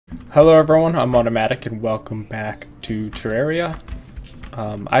Hello everyone, I'm Automatic and welcome back to Terraria.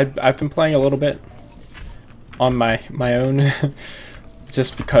 I've been playing a little bit on my own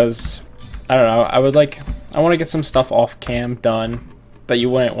just because I don't know, I want to get some stuff off cam done that you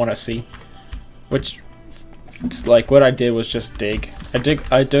wouldn't want to see. Which it's like what I did was just dig.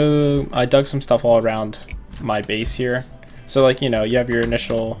 I dug some stuff all around my base here. So like, you know, you have your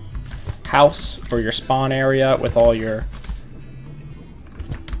initial house or your spawn area with all your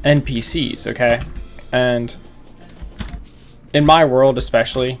NPCs, okay? And in my world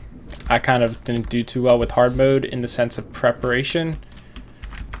especially, I kind of didn't do too well with hard mode in the sense of preparation,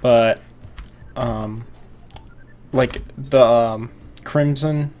 but like the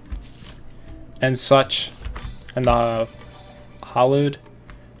Crimson and such and the Hollowed,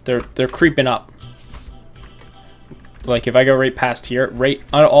 they're creeping up. Like if I go right past here, right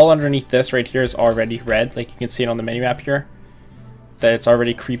all underneath this right here is already red, like you can see it on the minimap here, that it's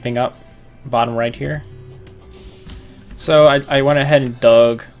already creeping up bottom right here. So I went ahead and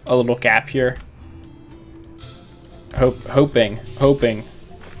dug a little gap here, hoping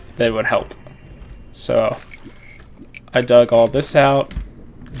that it would help. So I dug all this out,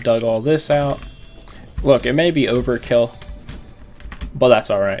 dug all this out. Look, it may be overkill, but that's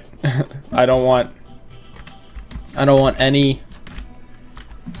all right. I don't want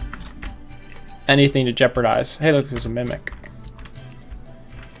anything to jeopardize. Hey, look, there's a mimic.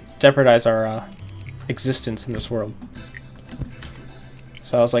 Jeopardize our existence in this world.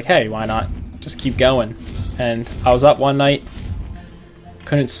 So I was like, hey, why not just keep going? And I was up one night,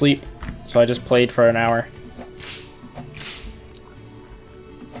 couldn't sleep, so I just played for an hour.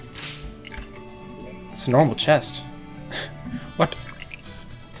 It's a normal chest. What?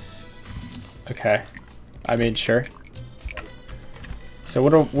 Okay, I made sure. So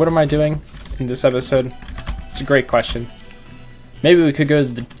what am I doing in this episode? It's a great question. Maybe we could go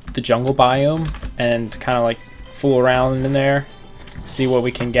to the jungle biome and kind of like fool around in there, see what we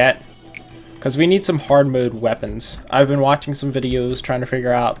can get, because we need some hard mode weapons. I've been watching some videos trying to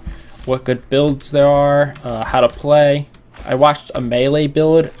figure out what good builds there are, how to play. I watched a melee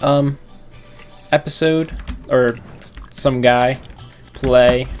build episode, or some guy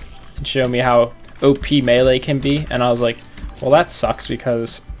play and show me how OP melee can be, and I was like, well, that sucks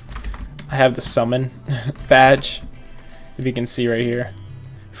because I have the summon badge, if you can see right here.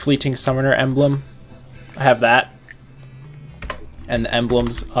 Fleeting Summoner emblem. I have that. And the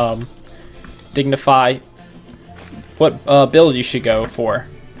emblems dignify what build you should go for.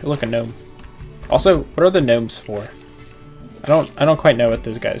 Look, a gnome. Also, what are the gnomes for? I don't quite know what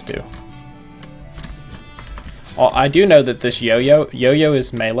those guys do. I do know that this yo-yo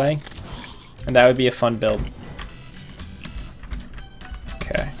is melee, and that would be a fun build.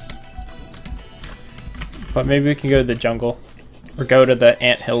 Okay. But maybe we can go to the jungle. Or go to the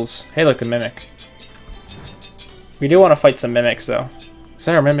ant hills. Hey, look, a mimic. We do want to fight some mimics, though. Is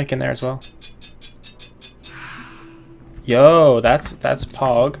there a mimic in there as well? Yo, that's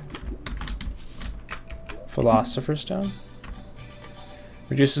Pog. Philosopher's Stone.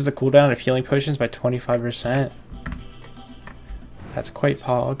 Reduces the cooldown of healing potions by 25%. That's quite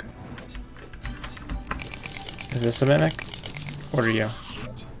Pog. Is this a mimic? What are you?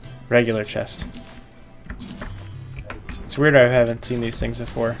 Regular chest. It's weird I haven't seen these things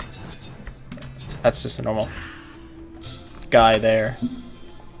before. That's just a normal guy there.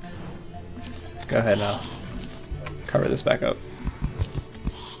 Go ahead now. Cover this back up.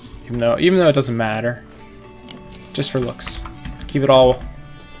 Even though it doesn't matter. Just for looks. Keep it all,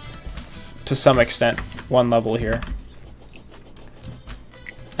 to some extent, one level here.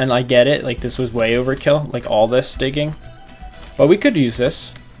 And I get it, like this was way overkill, like all this digging. But we could use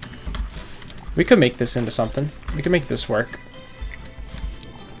this. We could make this into something. We could make this work.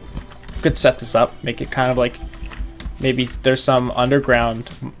 We could set this up, make it kind of like maybe there's some underground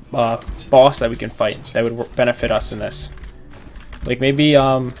boss that we can fight that would benefit us in this. Like maybe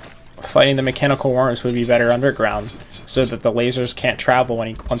fighting the mechanical worms would be better underground, so that the lasers can't travel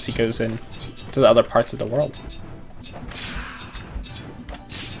once he goes in to the other parts of the world.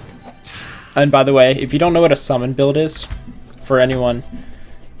 And by the way, if you don't know what a summon build is, for anyone,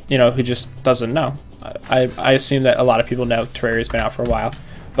 you know, who just doesn't know, I assume that a lot of people know. Terraria's been out for a while,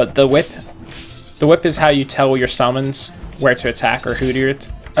 but the whip is how you tell your summons where to attack or who to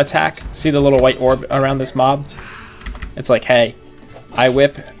attack. See the little white orb around this mob? It's like, hey, I'm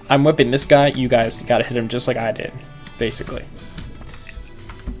whipping this guy, you guys gotta hit him just like I did, basically.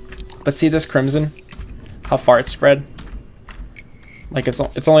 But see this crimson? How far it's spread? Like it's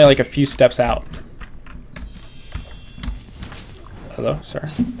only like a few steps out. Hello, sir.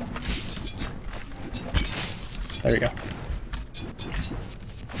 There we go.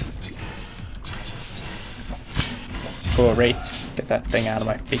 Cool, Wraith. Get that thing out of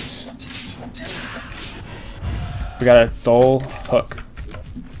my face. We got a dull hook.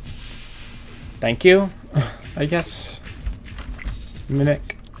 Thank you, I guess.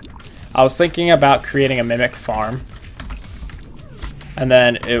 Mimic. I was thinking about creating a mimic farm. And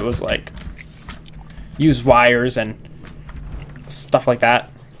then it was like, use wires and stuff like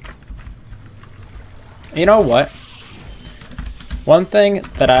that. You know what? One thing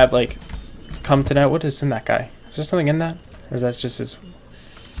that I've like come to know, what is in that guy? Is there something in that? Or is that just his,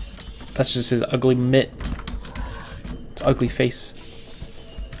 that's just his ugly mitt. His ugly face.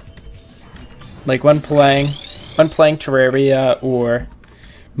 Like when playing Terraria or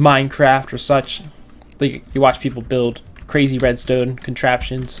Minecraft or such, like you watch people build crazy redstone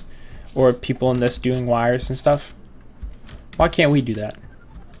contraptions, or people in this doing wires and stuff. Why can't we do that?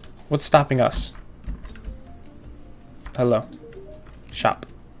 What's stopping us? Hello. Shop.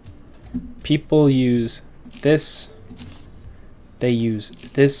 People use this. They use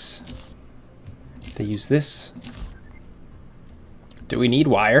this. They use this. Do we need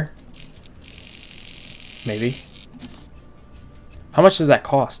wire? Maybe. How much does that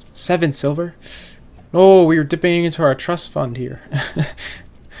cost? 7 silver? Oh, we were dipping into our trust fund here.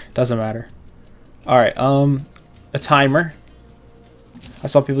 Doesn't matter. Alright, a timer. I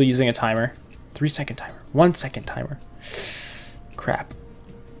saw people using a timer. 3-second timer. 1-second timer. Crap.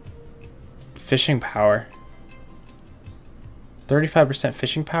 Fishing power. 35%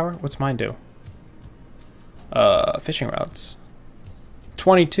 fishing power? What's mine do? Fishing routes.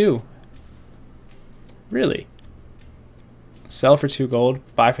 22. Really? Sell for 2 gold.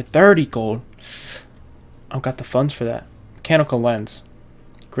 Buy for 30 gold. I've got the funds for that. Mechanical lens.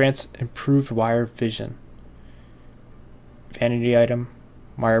 Grants improved wire vision. Vanity item.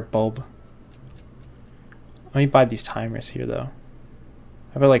 Wire bulb. Let me buy these timers here though.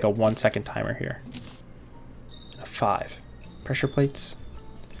 How about like a 1-second timer here? A 5. Pressure plates.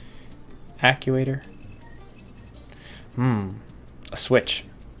 Actuator. A switch.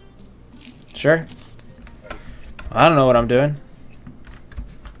 Sure. I don't know what I'm doing.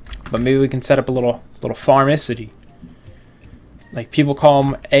 But maybe we can set up a little farmicity. Like people call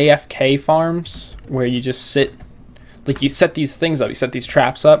them AFK farms, where you just sit, like you set these things up, you set these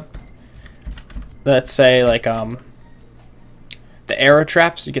traps up. Let's say like the arrow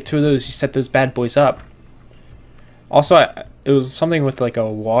traps, you get 2 of those, you set those bad boys up. Also, it was something with like a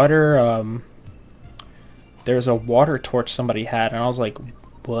water, there was a water torch somebody had, and I was like,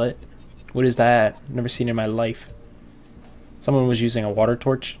 what? What is that? Never seen it in my life. Someone was using a water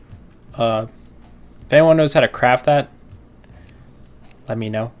torch. If anyone knows how to craft that, let me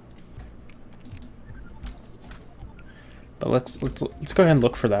know. But let's go ahead and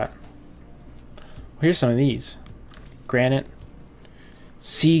look for that. Well, here's some of these. Granite.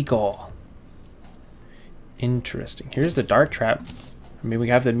 Seagull. Interesting. Here's the dart trap. I mean, we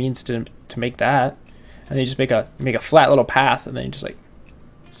have the means to make that. And then you just make a flat little path, and then you just like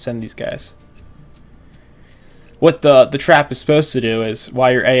send these guys. What the trap is supposed to do is,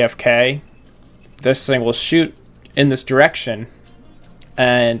 while you're AFK, this thing will shoot in this direction,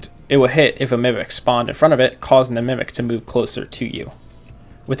 and it will hit if a mimic spawned in front of it, causing the mimic to move closer to you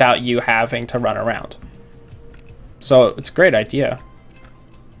without you having to run around. So it's a great idea.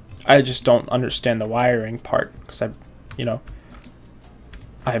 I just don't understand the wiring part, because I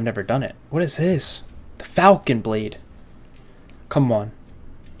have never done it. What is this? The Falcon Blade. Come on.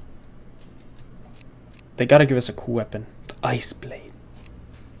 They gotta give us a cool weapon. The Ice Blade.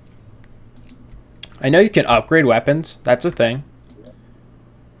 I know you can upgrade weapons. That's a thing.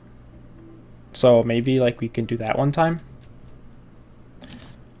 So maybe like we can do that one time.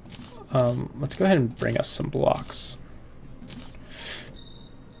 Let's go ahead and bring us some blocks.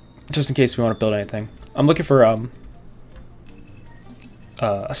 Just in case we want to build anything. I'm looking for a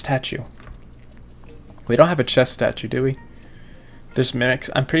statue. We don't have a chest statue, do we? There's mimics.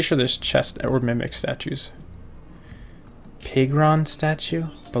 I'm pretty sure there's chest or mimic statues. Pigron statue?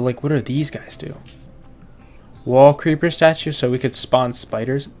 But like, what do these guys do? Wall creeper statue, so we could spawn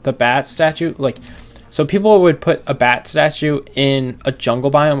spiders. The bat statue, like, so people would put a bat statue in a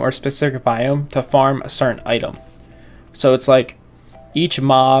jungle biome or a specific biome to farm a certain item. So it's like each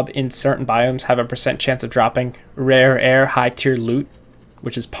mob in certain biomes have a % chance of dropping rare air high tier loot,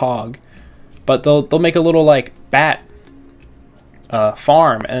 which is POG. But they'll make a little like bat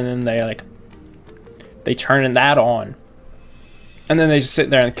farm, and then they turn that on, and then they just sit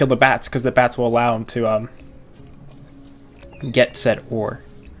there and kill the bats, because the bats will allow them to get said ore.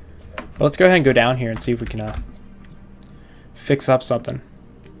 But let's go ahead and go down here and see if we can fix up something.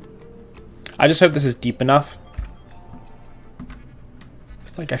 I just hope this is deep enough.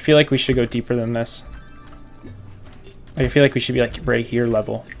 Like, I feel like we should go deeper than this. Like, I feel like we should be like right here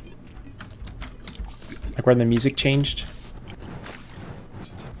level. Like where the music changed.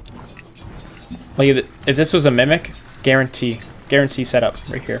 Like if this was a mimic, guarantee setup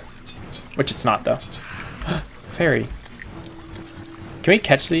right here. Which it's not though. Fairy. Can we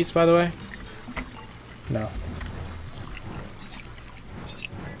catch these, by the way? No.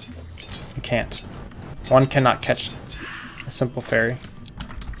 We can't. One cannot catch a simple fairy.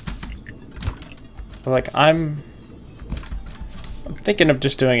 But like I'm thinking of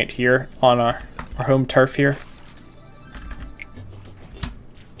just doing it here on our home turf here.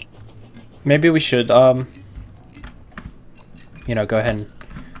 Maybe we should you know, go ahead and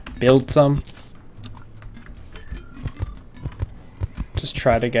build some. Just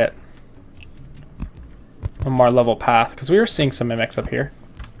try to get a more level path, because we were seeing some mimics up here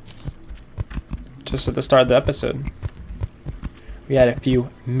just at the start of the episode. We had a few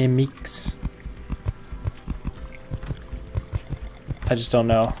mimics. I just don't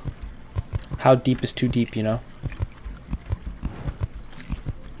know how deep is too deep, you know.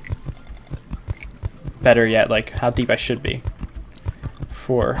 Better yet, like how deep I should be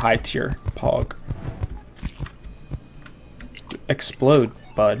for high tier Pog. Explode,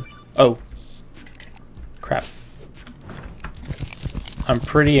 bud. Oh. Crap. I'm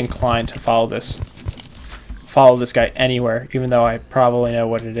pretty inclined to follow this guy anywhere, even though I probably know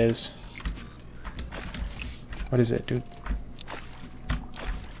what it is. What is it, dude?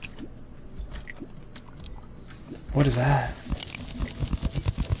 What is that?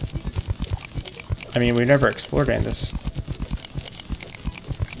 I mean, we've never explored any of this.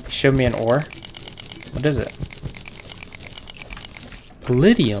 Show me an ore. What is it?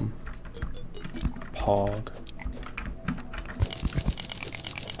 Palladium. Pog.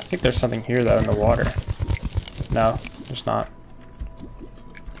 I think there's something here though in the water. No, there's not.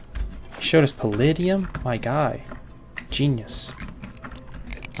 He showed us palladium? My guy. Genius.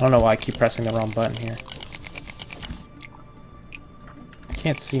 I don't know why I keep pressing the wrong button here. I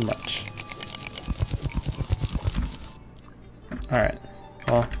can't see much. Alright.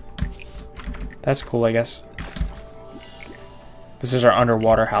 Well, that's cool, I guess. This is our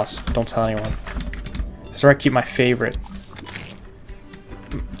underwater house. Don't tell anyone. This is where I keep my favorite.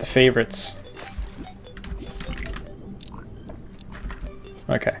 The favorites.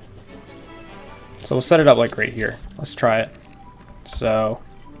 Okay. So we'll set it up like right here. Let's try it. So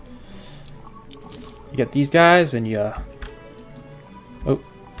you get these guys and you oh.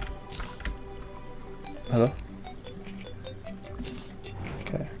 Hello?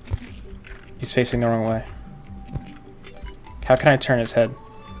 Okay. He's facing the wrong way. How can I turn his head?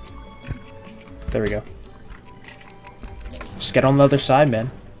 There we go. Just get on the other side,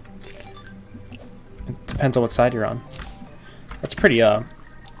 man. It depends on what side you're on. That's pretty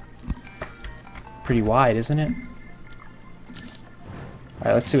pretty wide, isn't it?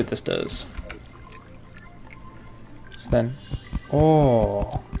 Alright, let's see what this does. So then,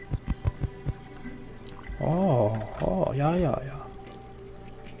 oh, yeah.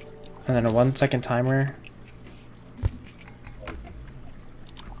 And then a 1 second timer.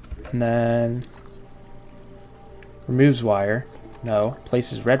 And then removes wire. No,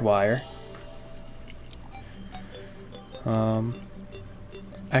 places red wire.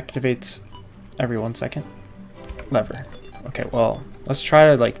 Activates every 1 second. Lever. Okay, well, let's try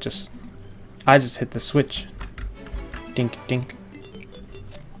to like just. I just hit the switch. Dink, dink.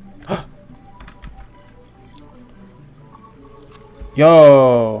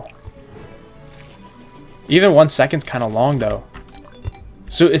 Yo. Even 1 second's kind of long though.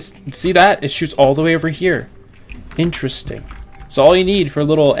 So it's, see that? It shoots all the way over here. Interesting. So all you need for a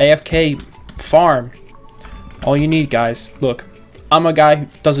little AFK farm. All you need, guys. Look, I'm a guy who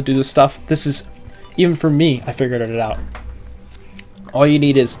doesn't do this stuff. This is, even for me, I figured it out. All you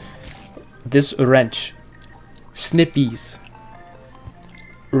need is this wrench. Snippies.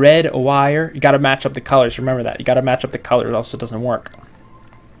 Red wire. You gotta match up the colors. Remember that. You gotta match up the colors, else it doesn't work.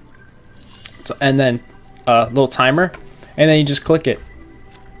 So, and then a little timer. And then you just click it.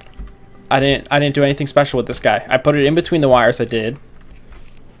 I didn't do anything special with this guy. I put it in between the wires. I did.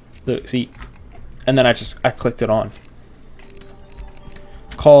 Look, see, and then I clicked it on.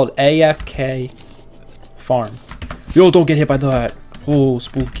 Called AFK Farm. Yo, don't get hit by that. Oh,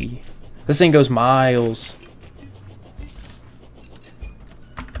 spooky. This thing goes miles.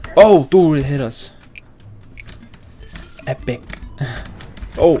 Oh, dude, it hit us. Epic.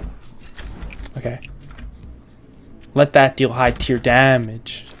 Oh. Okay. Let that deal high tier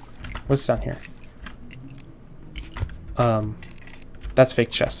damage. What's down here? That's fake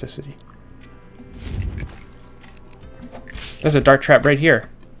chasticity. There's a dart trap right here.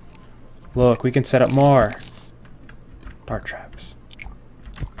 Look, we can set up more. Dart traps.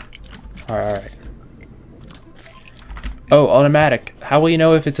 Alright. Oh, automatic. How will you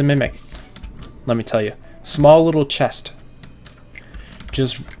know if it's a mimic? Let me tell you. Small little chest.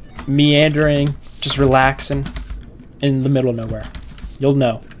 Just meandering, just relaxing in the middle of nowhere. You'll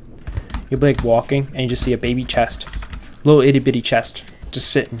know. You'll be like walking and you just see a baby chest. Little itty bitty chest. Just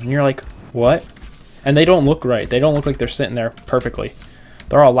sitting. And you're like, what? And they don't look right. They don't look like they're sitting there perfectly.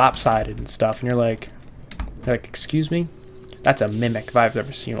 They're all lopsided and stuff. And you're like, excuse me? That's a mimic if I've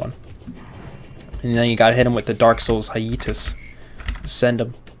ever seen one. And then you gotta hit him with the Dark Souls hiatus. Send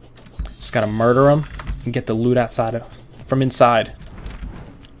him. Just gotta murder him and get the loot outside from inside.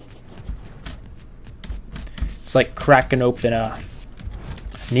 It's like cracking open an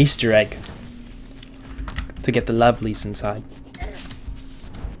Easter egg to get the lovelies inside.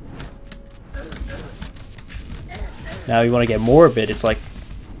 Now you want to get morbid, it's like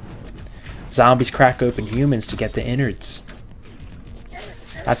zombies crack open humans to get the innards.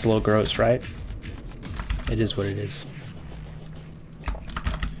 That's a little gross, right? It is what it is.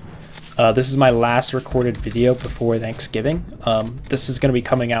 This is my last recorded video before Thanksgiving. This is going to be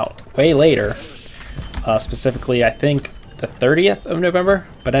coming out way later. Specifically, I think the 30th of November.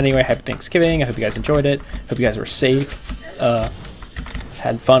 But anyway, happy Thanksgiving. I hope you guys enjoyed it. Hope you guys were safe.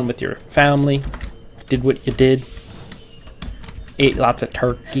 Had fun with your family. Did what you did. Ate lots of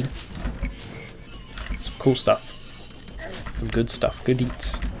turkey. Some cool stuff. Some good stuff. Good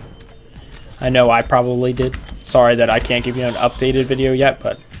eats. I know I probably did. Sorry that I can't give you an updated video yet,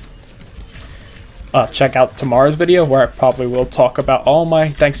 but check out tomorrow's video where I probably will talk about all my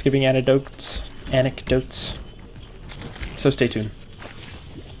Thanksgiving anecdotes. So stay tuned.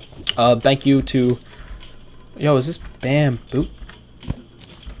 Thank you to... Yo, is this bamboo?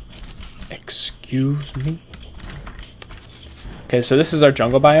 Excuse me? Okay, so this is our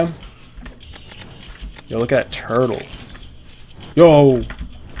jungle biome. Yo, look at that turtle. Yo!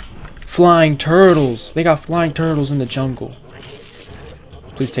 Flying turtles! They got flying turtles in the jungle.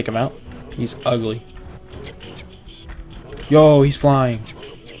 Please take him out. He's ugly. Yo, he's flying.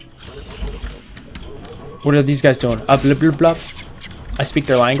 What are these guys doing? Blah, blah, blah. I speak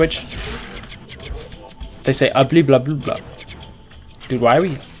their language. They say blah, blah, blah, blah. Dude, why are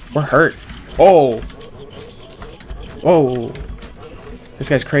we... We're hurt. Oh! Whoa! This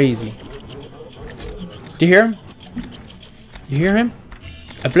guy's crazy. Do you hear him? You hear him?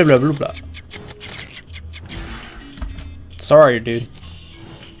 Blah, blah, blah, blah. Sorry, dude.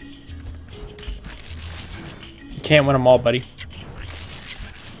 You can't win them all, buddy.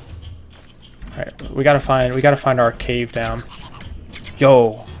 Alright, we gotta find our cave down.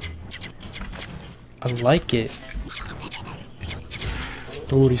 Yo. I like it.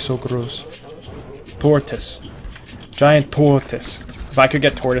 Dude, he's so gross. Tortoise. Giant tortoise. If I could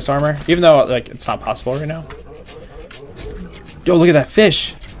get tortoise armor, even though like it's not possible right now. Yo, look at that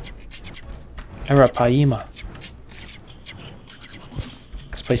fish. Arapaima.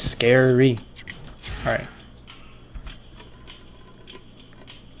 This place is scary. Alright.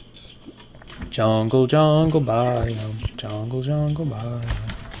 Jungle, jungle biome. Jungle, jungle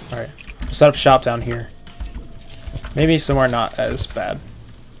biome. Alright. We'll set up shop down here. Maybe somewhere not as bad.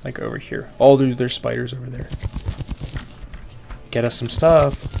 Like over here. Oh, dude, there's spiders over there. Get us some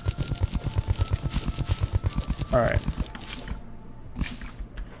stuff. Alright.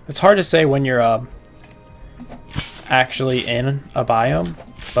 It's hard to say when you're actually in a biome,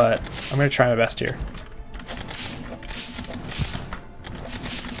 but I'm gonna try my best here.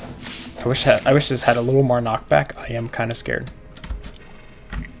 I wish this had a little more knockback. I am kind of scared.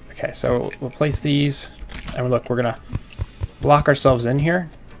 Okay, so we'll place these, and look, we're gonna lock ourselves in here.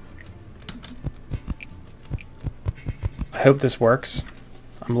 I hope this works.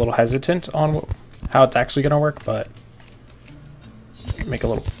 I'm a little hesitant on how it's actually gonna work, but make a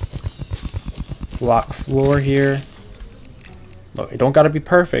little block floor here. Look, it don't gotta be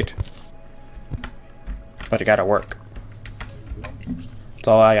perfect, but it gotta work. That's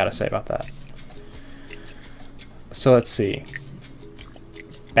all I gotta say about that. So let's see.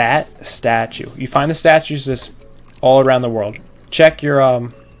 Bat statue. You find the statues just all around the world. Check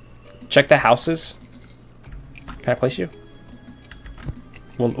your check the houses. Can I place you?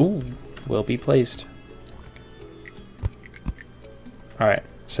 Well, ooh, will be placed. All right,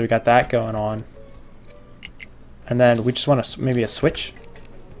 so we got that going on, and then we just want maybe a switch.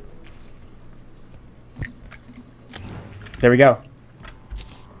 There we go.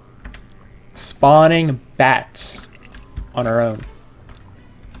 Spawning bats on our own.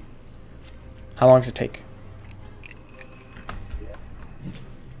 How long does it take?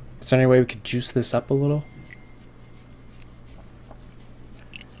 Is there any way we could juice this up a little?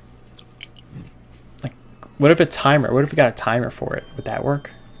 What if a timer? What if we got a timer for it? Would that work?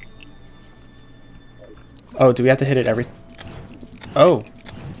 Oh, do we have to hit it every... Oh.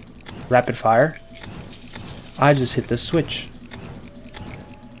 Rapid fire. I just hit the switch.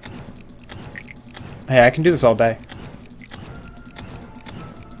 Hey, I can do this all day.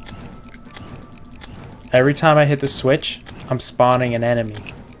 Every time I hit the switch, I'm spawning an enemy.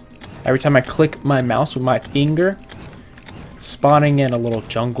 Every time I click my mouse with my finger, spawning in a little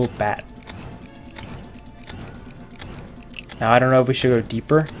jungle bat. Now, I don't know if we should go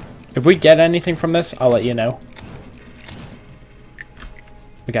deeper. If we get anything from this, I'll let you know.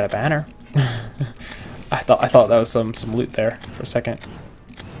 We got a banner. I thought that was some loot there for a second.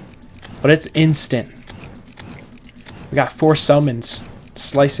 But it's instant. We got 4 summons.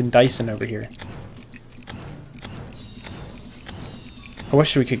 Slicing and dicing over here. I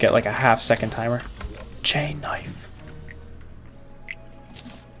wish we could get like a half-second timer. Chain knife.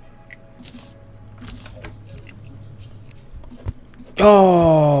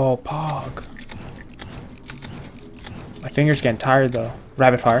 Oh, Pog. My finger's getting tired though.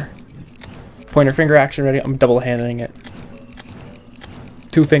 Rapid fire. Pointer finger action ready. I'm double-handing it.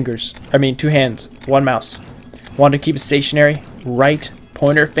 2 fingers. I mean 2 hands. 1 mouse. Want to keep it stationary. Right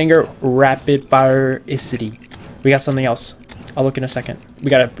pointer finger. Rapid fire-icity. We got something else. I'll look in a second. We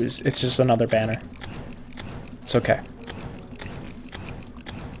gotta. It's just another banner. It's okay.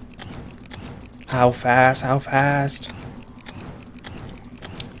 How fast? How fast?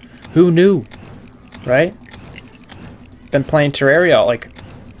 Who knew? Right? Been playing Terraria like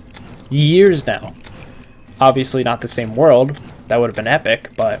years now. Obviously not the same world. That would have been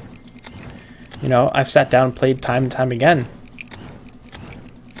epic, but you know, I've sat down and played time and time again.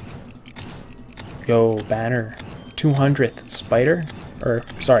 Yo, banner. 200th spider? Or,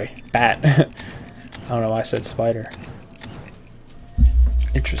 sorry, bat. I don't know why I said spider.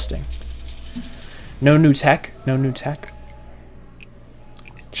 Interesting. No new tech? No new tech?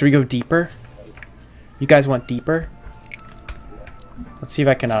 Should we go deeper? You guys want deeper? Let's see if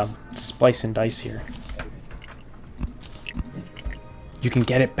I can splice and dice here. You can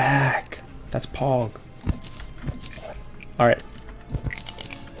get it back. That's Pog. Alright.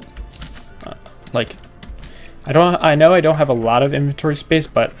 Like... I know I don't have a lot of inventory space,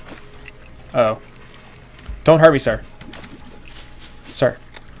 but... Oh. Don't hurt me, sir. Sir.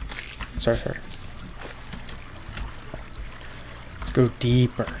 Sir. Let's go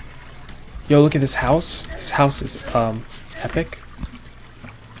deeper. Yo, look at this house. This house is, epic.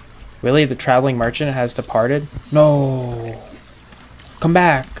 Really? The traveling merchant has departed? No. Come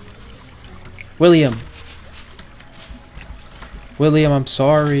back. William. William, I'm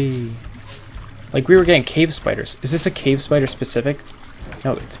sorry. Like, we were getting cave spiders. Is this a cave spider specific?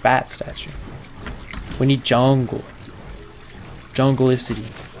 No, it's bat statue. We need jungle.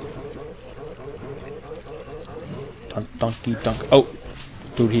 Jungleicity. Donkey dunk. Oh!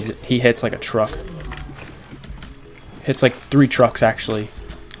 Dude, he hits like a truck. Hits like 3 trucks, actually.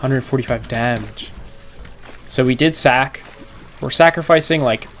 145 damage. So we did sack. We're sacrificing,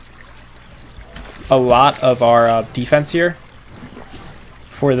 like, a lot of our defense here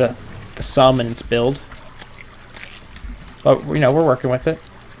for the sum and its build, but you know, we're working with it.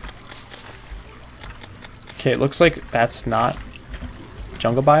 Okay, it looks like that's not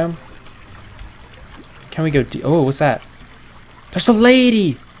jungle biome. Can we go oh, what's that? There's a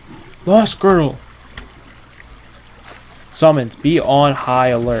lady! Lost girl! Summons, be on high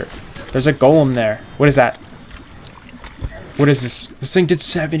alert. There's a golem there. What is that? What is this? This thing did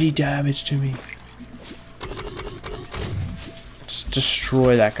 70 damage to me.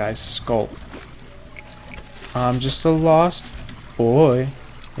 Destroy that guy's skull. I'm just a lost boy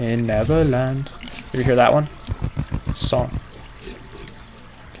in Neverland. You ever hear that one? It's a song.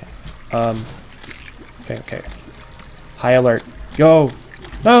 Okay. Okay. High alert. Yo!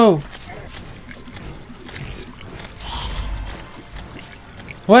 No!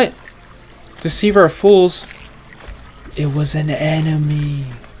 What? Deceiver of fools. It was an enemy.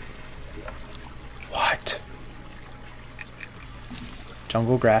 What?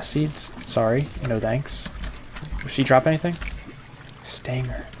 Jungle grass seeds. Sorry. No thanks. Did she drop anything?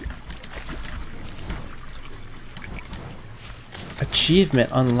 Stanger. Achievement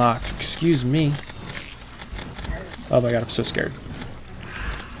unlocked. Excuse me. Oh my god, I'm so scared.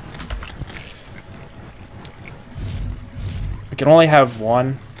 We can only have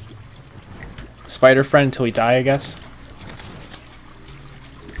one spider friend until we die, I guess.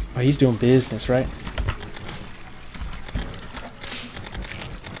 But he's doing business, right?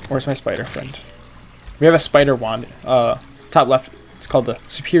 Where's my spider friend? We have a spider wand. Top left. It's called the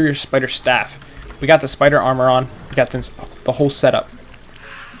Superior Spider Staff. We got the spider armor on. We got this, the whole setup.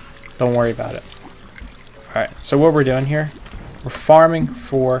 Don't worry about it. Alright, so what we're doing here, we're farming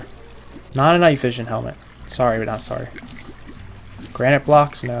for not a night vision helmet. Sorry, but not sorry. Granite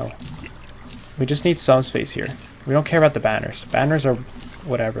blocks? No. We just need some space here. We don't care about the banners. Banners are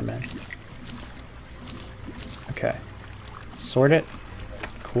whatever, man. Okay. Sort it.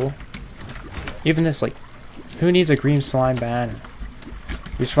 Cool. Even this, like, who needs a green slime banner?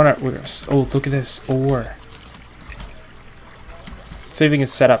 We just want to... Oh, look at this ore. Let's see if we can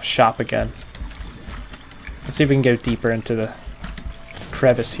set up shop again. Let's see if we can go deeper into the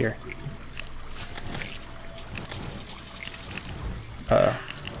crevice here.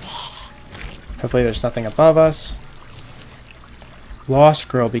 Hopefully there's nothing above us. Lost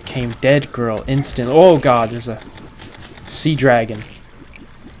girl became dead girl instant. Oh god, there's a sea dragon.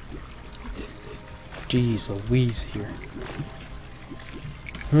 Jeez Louise here.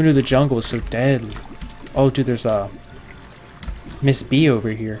 Who knew the jungle was so deadly? Oh dude, there's a Miss B over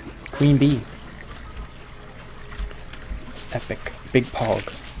here. Queen Bee. Epic. Big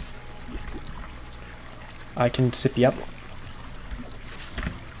pog. I can sip you up.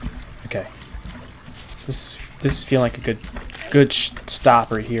 Okay. This is feeling like a good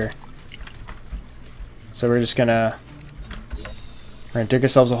stop right here. So we're gonna dig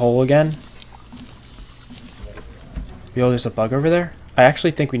ourselves a hole again. Yo, there's a bug over there. I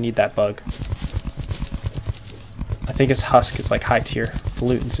actually think we need that bug. I think his husk is like high tier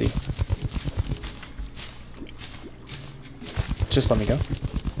fluency. Just let me go.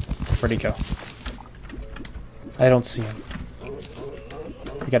 Where'd he go? I don't see him.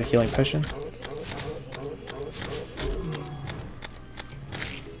 We got a healing potion.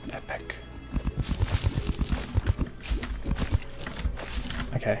 Epic.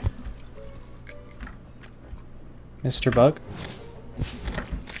 Okay. Mr. Bug.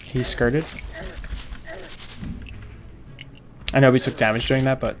 He skirted. I know we took damage doing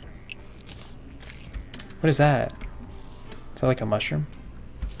that, but... What is that? Is that like a mushroom?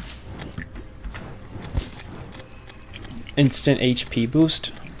 Instant HP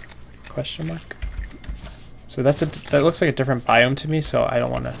boost? Question mark. So that looks like a different biome to me, so I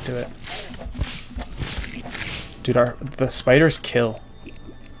don't want to do it. Dude, the spiders kill.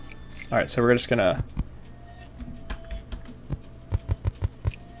 Alright, so we're just gonna...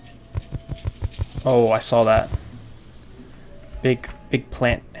 Oh, I saw that. Big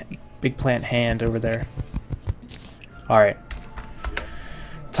plant hand over there. Alright.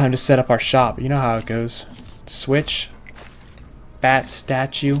 Time to set up our shop. You know how it goes. Switch. Bat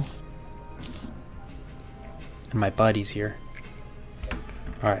statue. And my buddies here.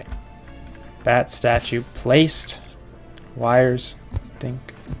 Alright. Bat statue placed. Wires.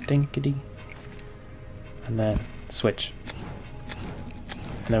 Dinkity. And then switch.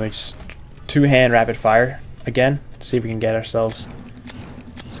 And then we just two-hand rapid fire again. See if we can get ourselves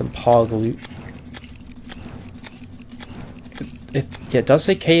some pog loot. Yeah, it does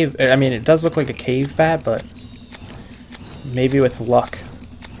say cave. I mean, it does look like a cave bat, but maybe with luck,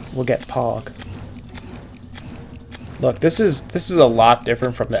 we'll get pog. Look, this is a lot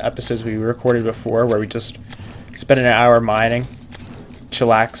different from the episodes we recorded before, where we just spent an hour mining,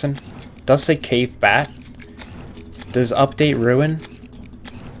 chillaxing. It does say cave bat. Does update ruin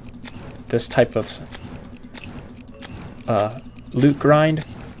this type of loot grind?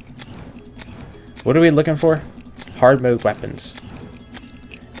 What are we looking for? Hard mode weapons.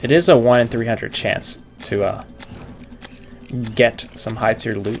 It is a 1 in 300 chance to get some high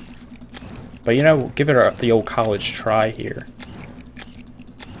tier loot, but you know, give it the old college try here.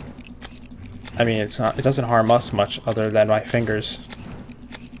 I mean, it doesn't harm us much other than my fingers.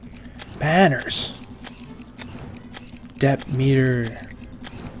 Banners. Depth meter.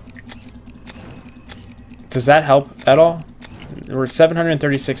 Does that help at all? We're at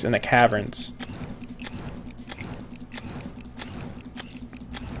 736 in the caverns.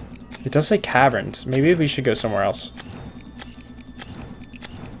 It does say caverns. Maybe we should go somewhere else.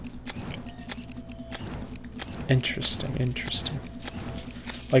 Interesting, interesting.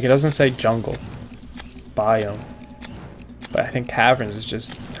 Like, it doesn't say jungle. Biome. But I think caverns is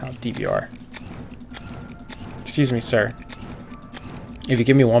just how deep you are. Excuse me, sir. If you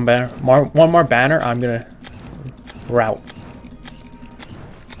give me one more banner, I'm gonna route.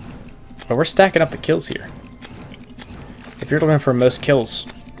 But we're stacking up the kills here. If you're looking for most kills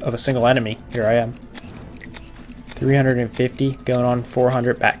of a single enemy, here I am. 350 going on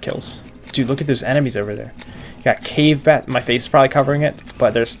 400 bat kills. Dude, look at those enemies over there. You got cave bats. My face is probably covering it,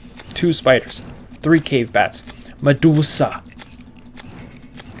 but there's 2 spiders, 3 cave bats, Medusa.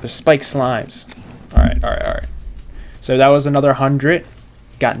 There's spike slimes. Alright. So that was another 100.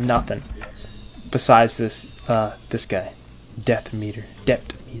 Got nothing besides this this guy. Depth meter.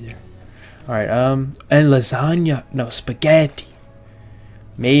 Alright, and lasagna. No, spaghetti.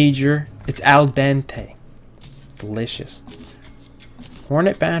 Major. It's al dente. Delicious.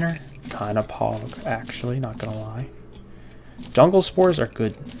 Hornet banner. Kind of pog, actually, not gonna lie. Jungle spores are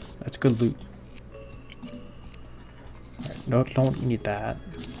good. That's good loot. Right, no, don't need that.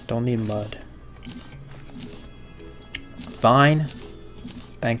 Don't need mud. Vine.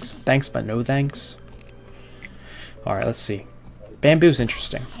 Thanks, but no thanks. Alright, let's see. Bamboo's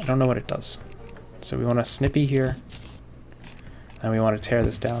interesting. I don't know what it does. So we want a snippy here. And we want to tear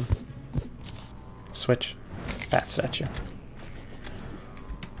this down. Switch. Bat statue.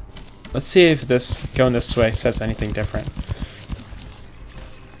 Let's see if this going this way says anything different.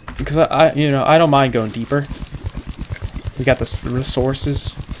 Because I don't mind going deeper. We got the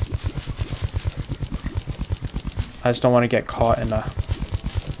resources. I just don't want to get caught in a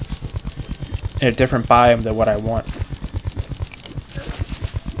different biome than what I want.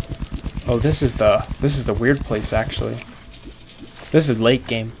 Oh, this is the weird place actually. This is late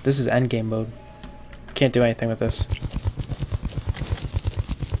game. This is end game mode. Can't do anything with this.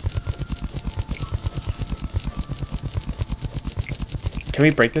 Can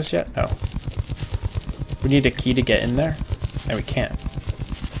we break this yet? No. We need a key to get in there, and we can't.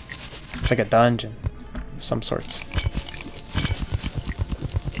 It's like a dungeon of some sorts.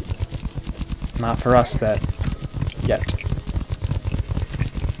 Not for us that yet.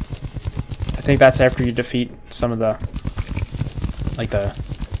 I think that's after you defeat some of the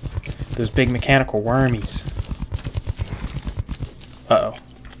those big mechanical wormies. Uh-oh.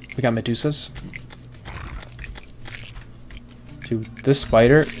 We got Medusas. Dude, this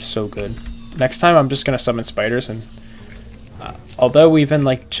spider is so good. Next time I'm just gonna summon spiders, and although we've been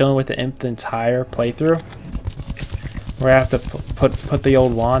like chilling with the imp the entire playthrough, we're gonna have to put the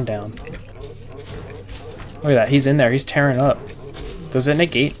old wand down. Look at that, he's in there, he's tearing up. Does it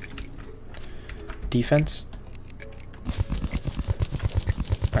negate defense?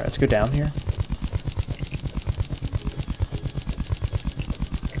 Alright, let's go down here.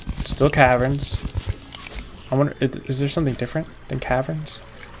 Still caverns. I wonder, is there something different than caverns?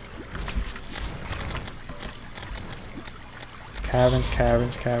 Caverns,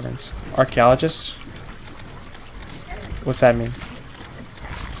 caverns, caverns. Archaeologists? What's that mean?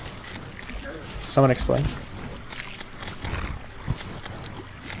 Someone explain.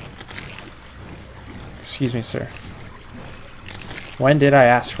 Excuse me, sir. When did I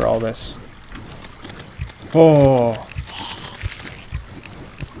ask for all this? Oh.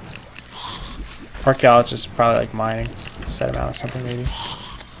 Archaeologists probably like mining. Set them out or something maybe.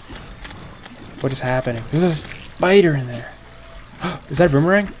 What is happening? There's a spider in there. Is that a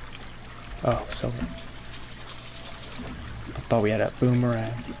boomerang? Oh, silver. I thought we had a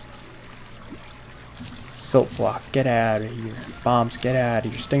boomerang. Silt block, get out of here. Bombs, get out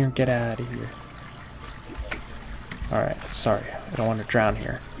of here. Stinger, get out of here. Alright, sorry. I don't want to drown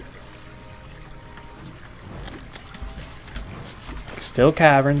here. Still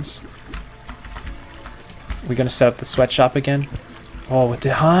caverns. We gonna set up the sweatshop again? Oh, with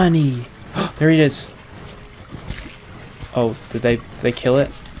the honey! There he is! Oh, did they kill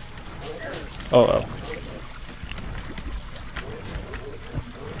it? Oh.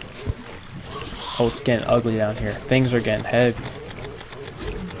 Oh, it's getting ugly down here. Things are getting heavy.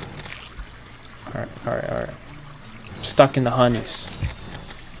 Alright. I'm stuck in the honeys.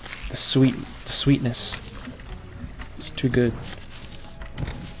 The sweetness. It's too good.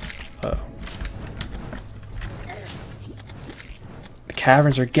 Uh-oh. The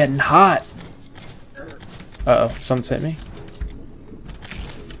caverns are getting hot! Uh-oh, someone's hit me.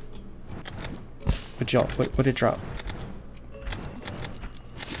 What did it drop?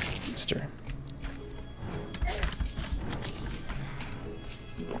 Mister.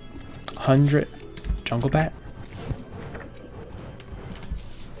 100 jungle bat?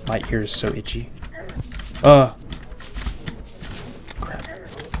 My ear is so itchy. Crap.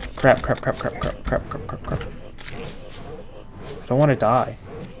 Crap. I don't want to die.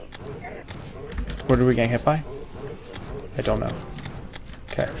 What are we getting hit by? I don't know.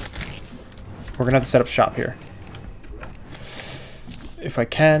 Okay. We're gonna have to set up shop here. If I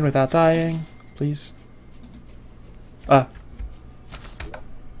can without dying, please.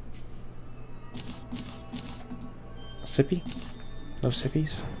 Sippy? No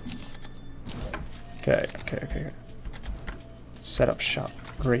sippies? Okay. Set up shop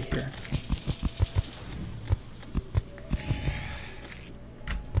right here.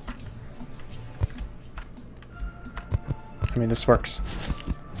 I mean, this works.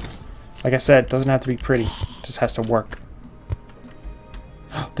 Like I said, it doesn't have to be pretty. It just has to work.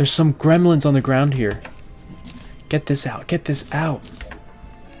 There's some gremlins on the ground here. Get this out. Get this out.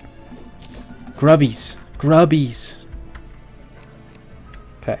 Grubbies. Grubbies.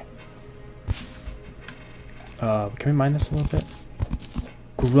 Okay. Can we mine this a little bit?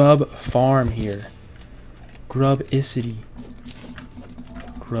 Grub farm here. Grubicity.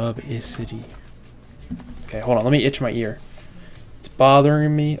 Grubicity. Okay, hold on. Let me itch my ear. It's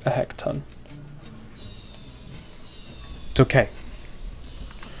bothering me a heck ton. It's okay.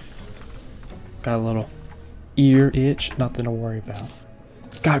 Got a little ear itch. Nothing to worry about.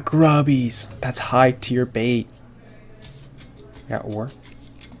 Got grubbies. That's high tier bait. Got ore.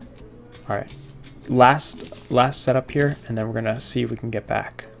 Alright. Last setup here, and then we're gonna see if we can get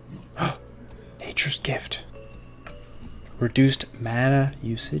back. Nature's gift. Reduced mana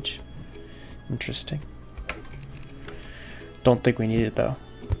usage. Interesting. Don't think we need it though.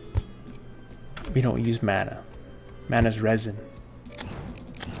 We don't use mana. Mana's resin.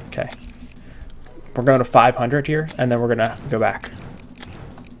 Okay. We're going to 500 here, and then we're gonna go back.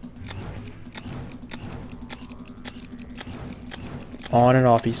 On and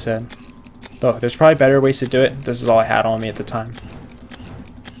off, he said. Oh, there's probably better ways to do it. This is all I had on me at the time.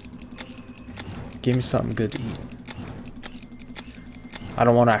 Give me something good to eat. I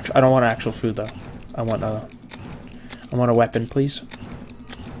don't want actual food though. I want a weapon, please.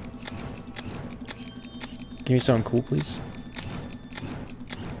 Give me something cool, please.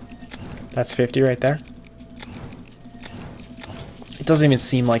 That's 50 right there. It doesn't even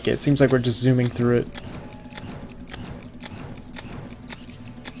seem like it. It seems like we're just zooming through it.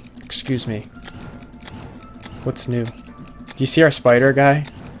 Excuse me. What's new? Do you see our spider guy?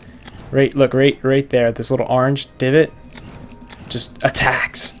 Look right there. This little orange divot just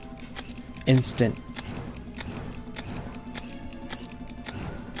attacks. Instant.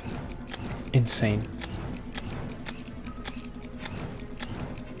 Insane.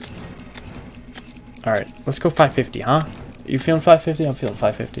 Alright, let's go 550, huh? You feeling 550? I'm feeling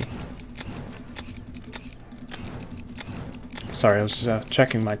 550. Sorry, I was just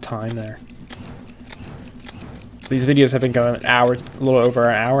checking my time there. These videos have been going an hour, a little over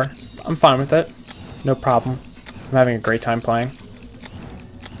an hour. I'm fine with it. No problem. I'm having a great time playing.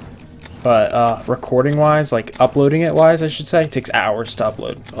 But recording-wise, like uploading it wise, I should say, it takes hours to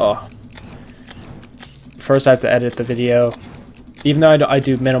upload. Oh. First I have to edit the video. Even though I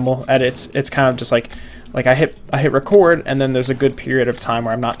do minimal edits, it's kind of just like I hit record, and then there's a good period of time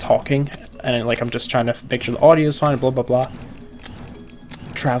where I'm not talking, and like I'm just trying to make sure the audio is fine, blah blah blah.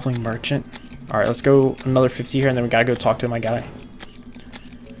 Traveling merchant. All right, let's go another 50 here, and then we gotta go talk to my guy.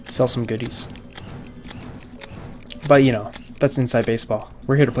 Sell some goodies. But you know, that's inside baseball.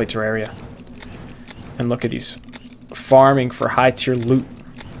 We're here to play Terraria, and look at these farming for high tier loot.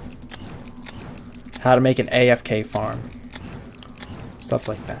 How to make an AFK farm. Stuff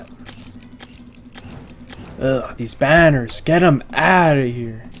like that. Ugh, these banners. Get them out of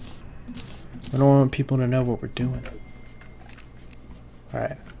here. I don't want people to know what we're doing.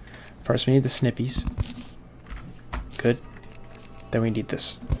 Alright. First we need the snippies. Good. Then we need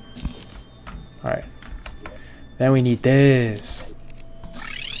this. Alright. Then we need this.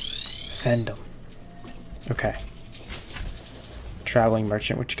 Send them. Okay. Traveling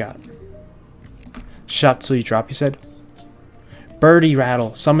merchant, what you got? Shop till you drop, you said? Birdie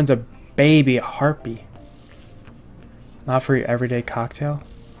rattle summons a baby harpy. Not for your everyday cocktail.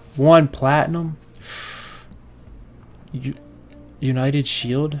 1 platinum. United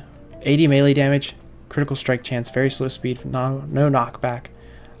shield. 80 melee damage. Critical strike chance. Very slow speed. No knockback.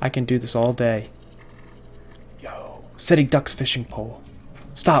 I can do this all day. Yo. Setting ducks fishing pole.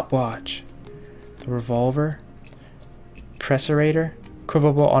 Stopwatch. The revolver. Pressurator.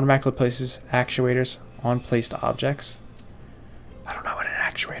 Equipable automatically places actuators on placed objects. I don't know what an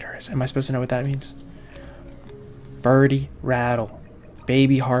actuator is. Am I supposed to know what that means? Birdie rattle.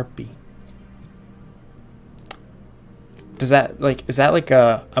 Baby harpy. Does that like, is that like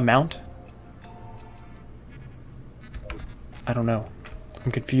a mount? I don't know.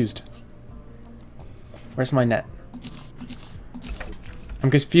 I'm confused. Where's my net?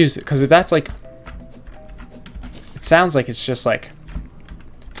 I'm confused because if that's like, it sounds like it's just like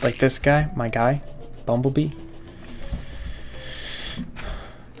this guy, my guy, Bumblebee.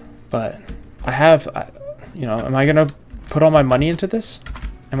 But I have, you know, am I gonna put all my money into this?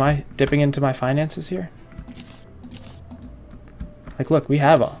 Am I dipping into my finances here? Like, look, we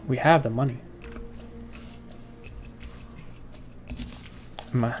have the money.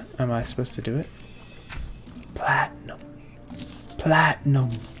 Am I supposed to do it? Platinum. Platinum.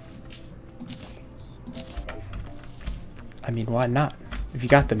 I mean, why not? If you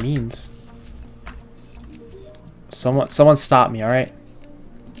got the means. Someone stop me, all right?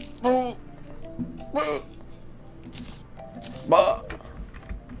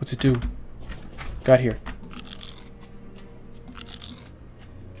 What's it do? Got here.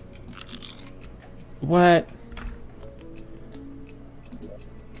 What?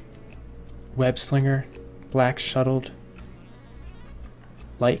 Web slinger, black shuttled,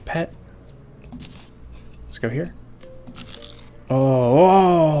 light pet. Let's go here.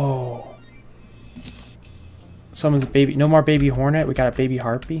 Oh, someone's a baby. No more baby hornet. We got a baby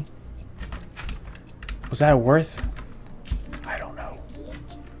harpy. Was that worth? I don't know.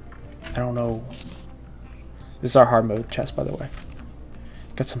 I don't know. This is our hard mode chest, by the way.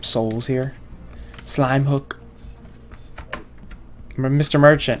 Got some souls here. Slime hook. Mr.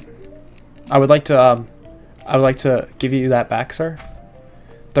 Merchant. I would like to give you that back, sir.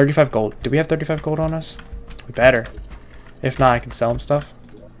 35 gold. Do we have 35 gold on us? We better. If not, I can sell him stuff.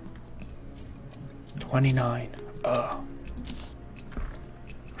 29. Ugh.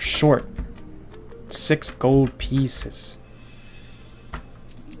 Short. 6 gold pieces.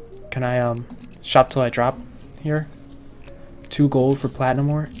 Can I shop till I drop here? 2 gold for platinum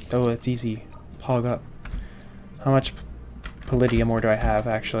ore? Oh, it's easy. Hog up. How much palladium ore do I have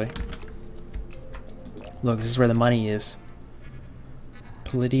actually? Look, this is where the money is.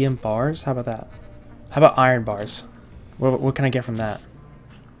 Palladium bars? How about that? How about iron bars? What can I get from that?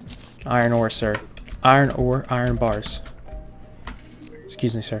 Iron ore, sir. Iron ore, iron bars.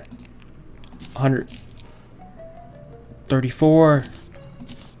 Excuse me, sir. 134.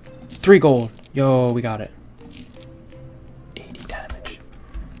 3 gold. Yo, we got it. 80 damage.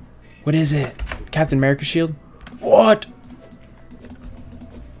 What is it? Captain America shield? What?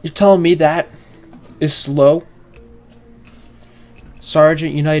 You're telling me that is slow?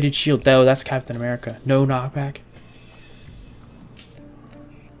 Sergeant United shield. Oh, that's Captain America. No knockback.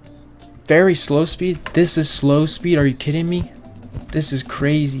 Very slow speed. This is slow speed. Are you kidding me? This is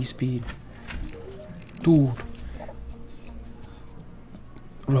crazy speed. Dude.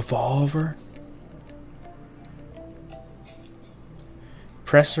 Revolver.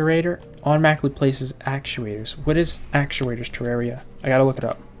 Pressurator. Automatically places actuators. What is actuators, Terraria? I gotta look it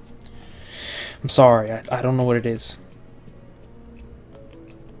up. I'm sorry. I don't know what it is.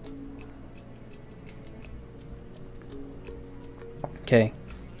 Okay.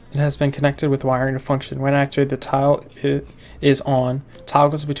 It has been connected with wiring to function. When activated, the tile is on.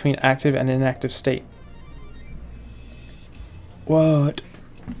 Toggles between active and inactive state. What?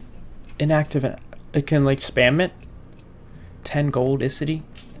 Inactive. It can like spam it. 10 gold isity.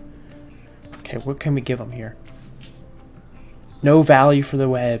 Okay, what can we give them here? No value for the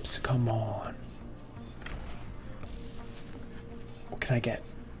webs. Come on. What can I get?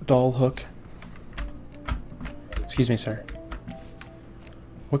 Dull hook. Excuse me, sir.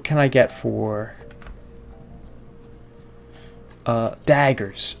 What can I get for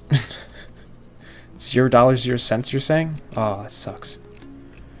daggers? $0.00 you're saying? Oh, that sucks.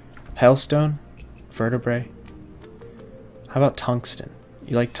 Hailstone? Vertebrae? How about tungsten?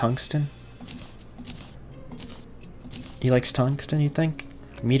 You like tungsten? He likes tungsten, you think?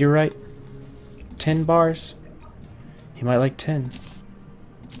 Meteorite? Tin bars? He might like tin.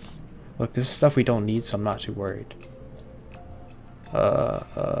 Look, this is stuff we don't need, so I'm not too worried.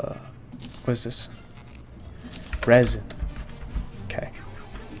 What is this? Resin. Okay.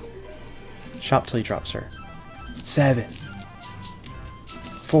 Shop till you drop, sir. 7.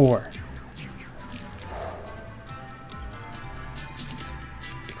 4.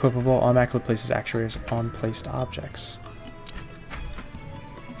 Equipable automatically places actuators on placed objects.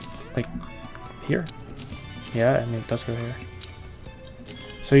 Like here? Yeah, I mean it does go here.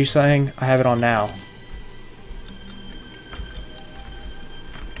 So you're saying I have it on now.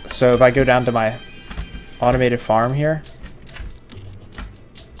 So if I go down to my automated farm here,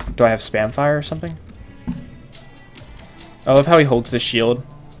 do I have spam fire or something? I love how he holds the shield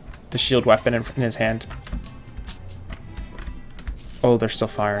weapon in his hand. Oh, they're still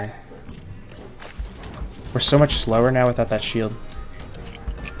firing. We're so much slower now without that shield.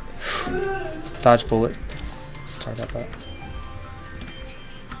 Dodge bullet. Sorry about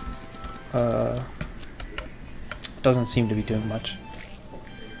that. Doesn't seem to be doing much.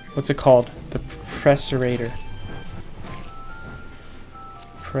 What's it called? The pressurator.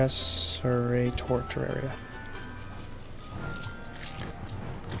 Pressurator Terraria.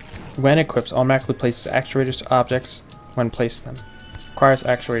 When equipped, automatically places actuators to objects when placed them. Requires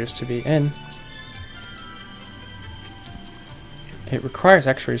actuators to be in. It requires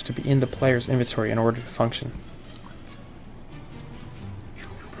actuators to be in the player's inventory in order to function.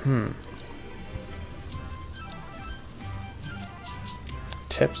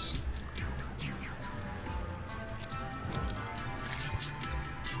 Tips.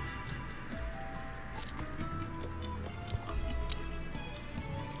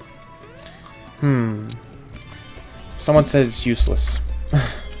 Someone said it's useless.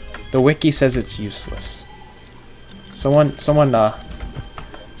 The wiki says it's useless. Someone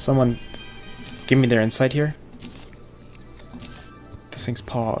give me their insight here. This thing's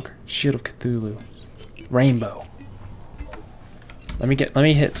Pog. Shield of Cthulhu. Rainbow. Let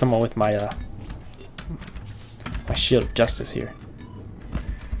me hit someone with my my Shield of Justice here.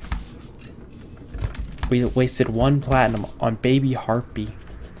 We wasted 1 platinum on Baby Harpy.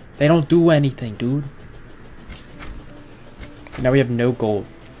 They don't do anything, dude. Now we have no gold.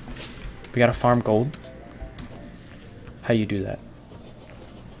 We gotta farm gold. How you do that?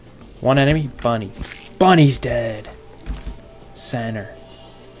 One enemy? Bunny. Bunny's dead. Center.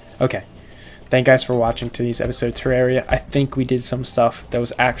 Okay. Thank you guys for watching today's episode of Terraria. I think we did some stuff that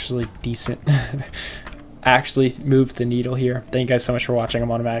was actually decent. Actually moved the needle here. Thank you guys so much for watching.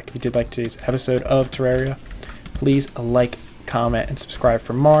 I'm Automatic. If you did like today's episode of Terraria, please like, comment, and subscribe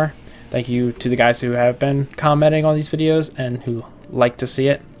for more. Thank you to the guys who have been commenting on these videos and who like to see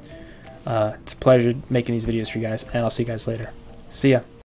it. It's a pleasure making these videos for you guys, and I'll see you guys later. See ya.